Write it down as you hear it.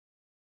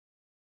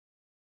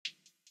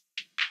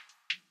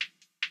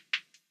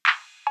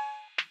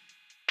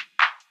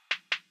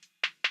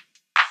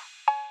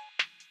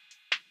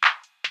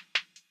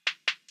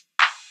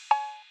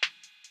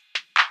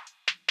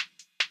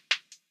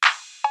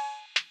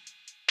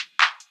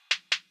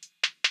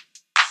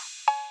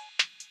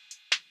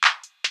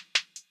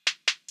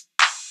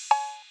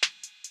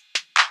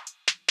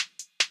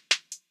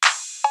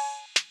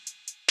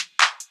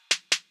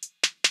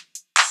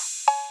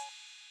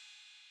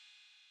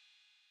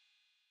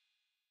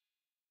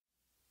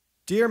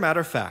Dear Matter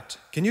of Fact,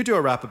 can you do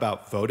a rap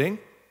about voting?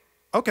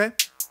 Okay.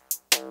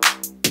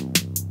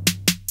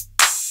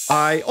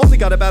 I only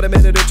got about a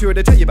minute or two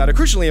to tell you about a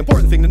crucially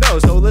important thing to know.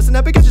 So listen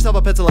up and get yourself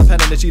a pencil, a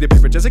pen, and a sheet of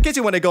paper, just in case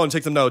you want to go and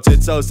take some notes.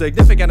 It's so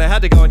significant I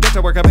had to go and get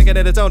to work on making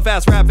it its own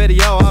fast rap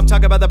video. I'm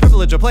talking about the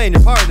privilege of playing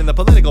your part in the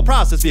political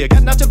process via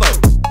getting out to vote.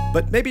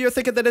 But maybe you're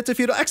thinking that it's a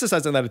futile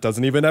exercise and that it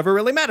doesn't even ever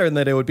really matter, and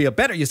that it would be a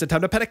better use of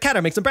time to pet a cat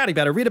or make some brownie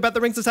batter, read about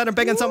the rings of Saturn,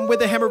 banging something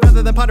with a hammer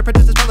rather than ponder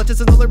pretentious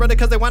politicians only run it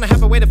because they want to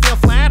have a way to feel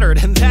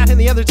flattered. And that in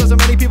the end, there's just so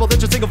many people that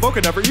just think a vote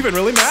could never even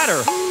really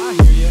matter. I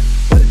hear you.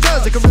 But it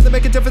does, it can really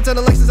make a difference in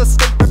elections as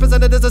state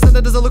representatives, as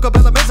senators, a local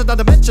ballot measure, not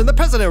to mention the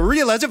president.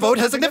 Realize your vote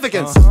has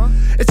significance.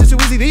 It's just too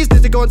easy these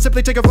days to go and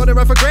simply take a vote and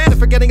run for granted,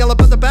 forgetting all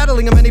about the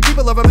battling of many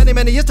people over many,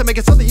 many years to make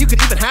it so that you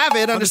could even have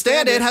it.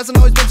 Understand it hasn't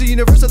always been so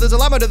universal, there's a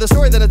lot more to the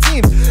story than it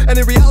seems. And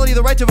in reality,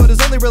 the right to vote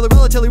is only really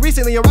relatively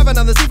recently arriving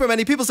on the scene for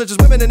many people such as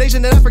women and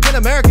Asian and African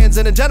Americans,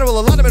 and in general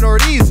a lot of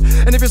minorities.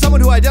 And if you're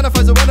someone who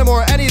identifies as one or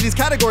more any of these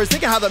categories,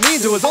 think of how that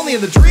means it was only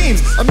in the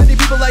dreams of many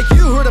people like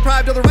you who are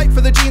deprived of the right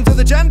for the genes or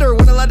the gender,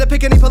 weren't allowed to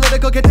pick any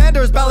political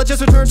contenders, ballot just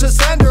returns to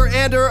sender,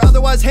 and or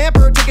otherwise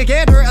hampered. Take a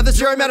gander at the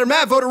gerrymander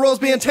map, voter rolls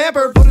being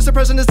tampered. Voter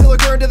suppression is still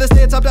occurring to this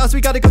day. It's up to us,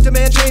 we gotta go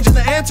demand change in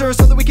the answer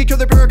so that we can cure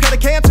the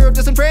bureaucratic cancer of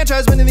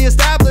disenfranchisement in the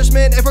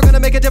establishment. If we're gonna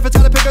make a difference,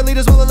 how to pick our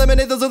leaders, we'll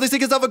eliminate those only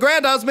seekers of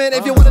aggrandizement.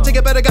 If you wanna take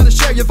it better, gotta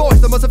share your voice,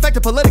 the most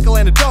effective political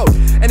antidote.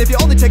 And if you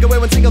only take away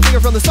one single finger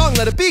from the song,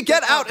 let it be,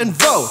 get out and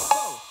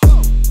vote.